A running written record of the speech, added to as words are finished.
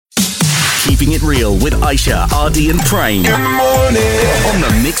Keeping It Real with Aisha, RD and Prane. Good morning. On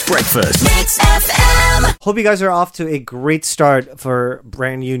the Mixed Breakfast. Mix FM. Hope you guys are off to a great start for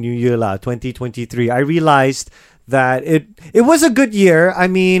brand new Year 2023. I realized that it was a good year. I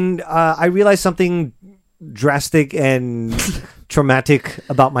mean, I realized something drastic and traumatic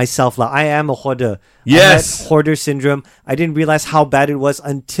about myself. I am a hoarder. Yes. I had hoarder syndrome. I didn't realize how bad it was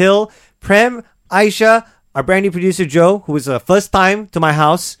until Prem, Aisha, our brand new producer Joe, who was the first time to my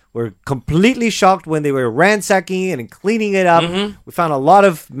house, were completely shocked when they were ransacking it and cleaning it up. Mm-hmm. We found a lot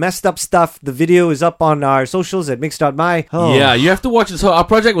of messed up stuff. The video is up on our socials at mix.my. Oh. Yeah, you have to watch it. So our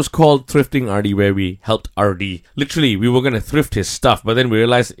project was called Thrifting RD, where we helped RD. Literally, we were going to thrift his stuff, but then we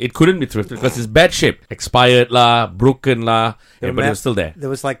realized it couldn't be thrifted because it's bad shape. Expired lah, broken lah, but it was still there. There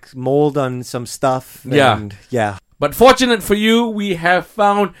was like mold on some stuff. Yeah. But fortunate for you, we have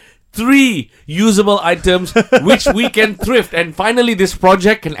found 3 usable items which we can thrift, and finally this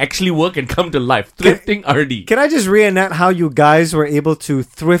project can actually work and come to life. Thrifting RD. Can I just reenact how you guys were able to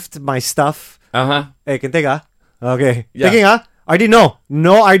thrift my stuff? Hey, can take okay. Yeah. Taking RD,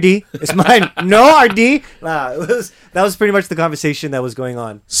 no RD. It's mine. No RD. That was pretty much the conversation that was going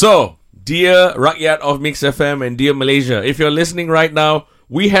on. So, dear Rakyat of Mix FM and dear Malaysia, if you're listening right now,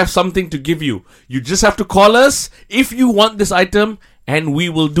 we have something to give you. You just have to call us if you want this item, and we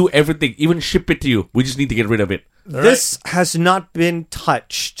will do everything, even ship it to you. We just need to get rid of it. This has not been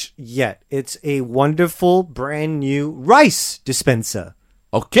touched yet. It's a wonderful brand new rice dispenser.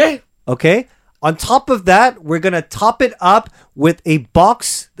 Okay. On top of that, we're going to top it up with a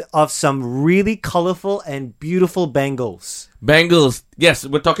box of some really colorful and beautiful bangles. Bangles. Yes,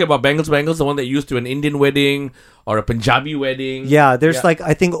 we're talking about bangles, the one that you used to an Indian wedding or a Punjabi wedding. Yeah, there's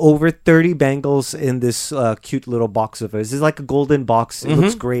I think over 30 bangles in this cute little box of ours. It's like a golden box. It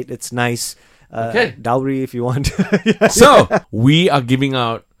looks great. It's nice. Okay. Dowry if you want. So, we are giving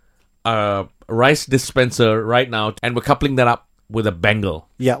out a rice dispenser right now, and we're coupling that up with a bangle.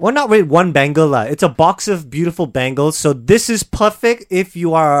 Yeah, well, not really one bangle. It's a box of beautiful bangles. So this is perfect if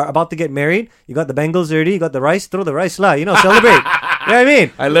you are about to get married. You got the bangles already. You got the rice. Throw the rice celebrate. You know what I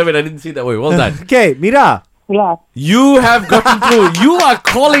mean? I love it. I didn't see it that way. Well done. Okay, Mira. Yeah. You have gotten through. You are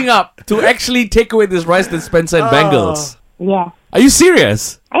calling up to actually take away this rice dispenser and bangles. Yeah. Are you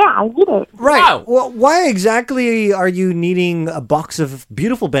serious? Yeah, I did it. Right. Wow. Well, why exactly are you needing a box of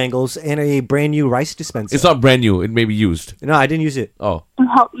beautiful bangles and a brand new rice dispenser? It's not brand new. It may be used. No, I didn't use it. Oh. To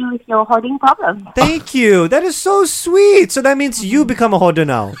help you with your hoarding problem. Thank you. That is so sweet. So that means you become a hoarder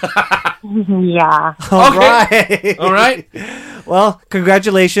now. Yeah. All right. All right. Well,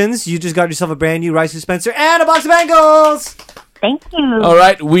 congratulations. You just got yourself a brand new rice dispenser and a box of bangles. Thank you. All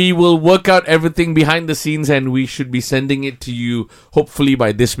right. We will work out everything behind the scenes, and we should be sending it to you hopefully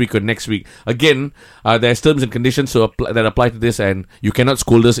by this week or next week. Again, there's terms and conditions that apply to this, and you cannot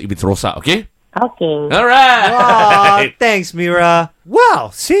scold us if it's Rosa, okay? Okay. All right. Aw, thanks, Mira.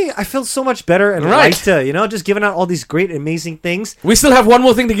 Wow. See, I feel so much better and lighter, just giving out all these great, amazing things. We still have one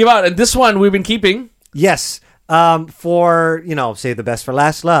more thing to give out, and this one we've been keeping. Yes. For, say the best for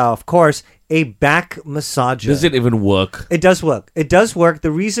last, of course, a back massager. Does it even work? It does work. It does work.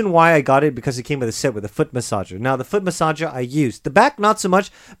 The reason why I got it, because it came with a set with a foot massager. Now, the foot massager I used. The back, not so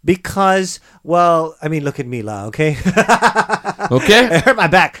much, because, look at me, okay? Okay. It hurt my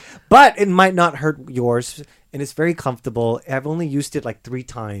back. But it might not hurt yours. And it's very comfortable. I've only used it 3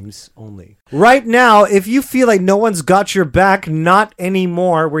 times only. Right now, if you feel like no one's got your back, not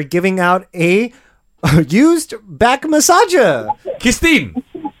anymore. We're giving out a used back massager. Christine.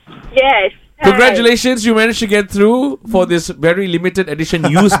 Yes. Congratulations, you managed to get through for this very limited edition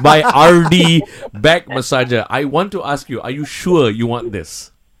used by RD back massager. I want to ask you, are you sure you want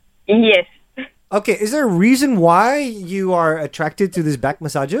this? Yes. Okay, is there a reason why you are attracted to this back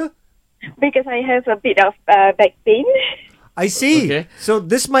massager? Because I have a bit of back pain. I see. Okay. So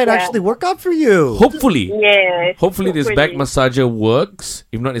this might actually work out for you. Hopefully. Yes. Hopefully this back massager works.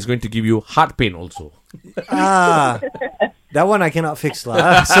 If not, it's going to give you heart pain also. That one I cannot fix.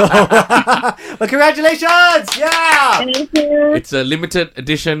 But congratulations! Yeah! Thank you. It's a limited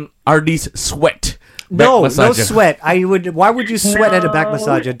edition RD's Sweat. No massager. sweat. Why would you sweat at a back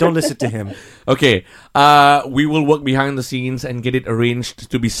massager? Don't listen to him. Okay. We will work behind the scenes and get it arranged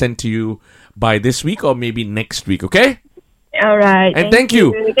to be sent to you by this week or maybe next week, okay? All right. And thank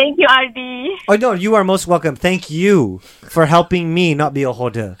you. Thank you, RD. Oh, no, you are most welcome. Thank you for helping me not be a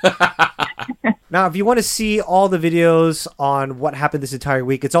hoarder. Now, if you want to see all the videos on what happened this entire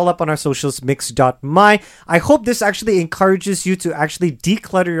week, it's all up on our socials, mix.my. I hope this actually encourages you to actually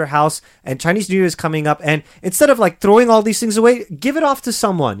declutter your house, and Chinese New Year is coming up, and instead of like throwing all these things away, give it off to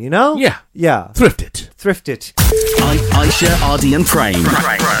someone, you know? Yeah. Thrift it. Thrift it. Aisha, Ardy and Prane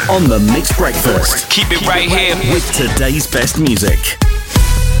on the Mixed Breakfast. Keep it right here with today's best music.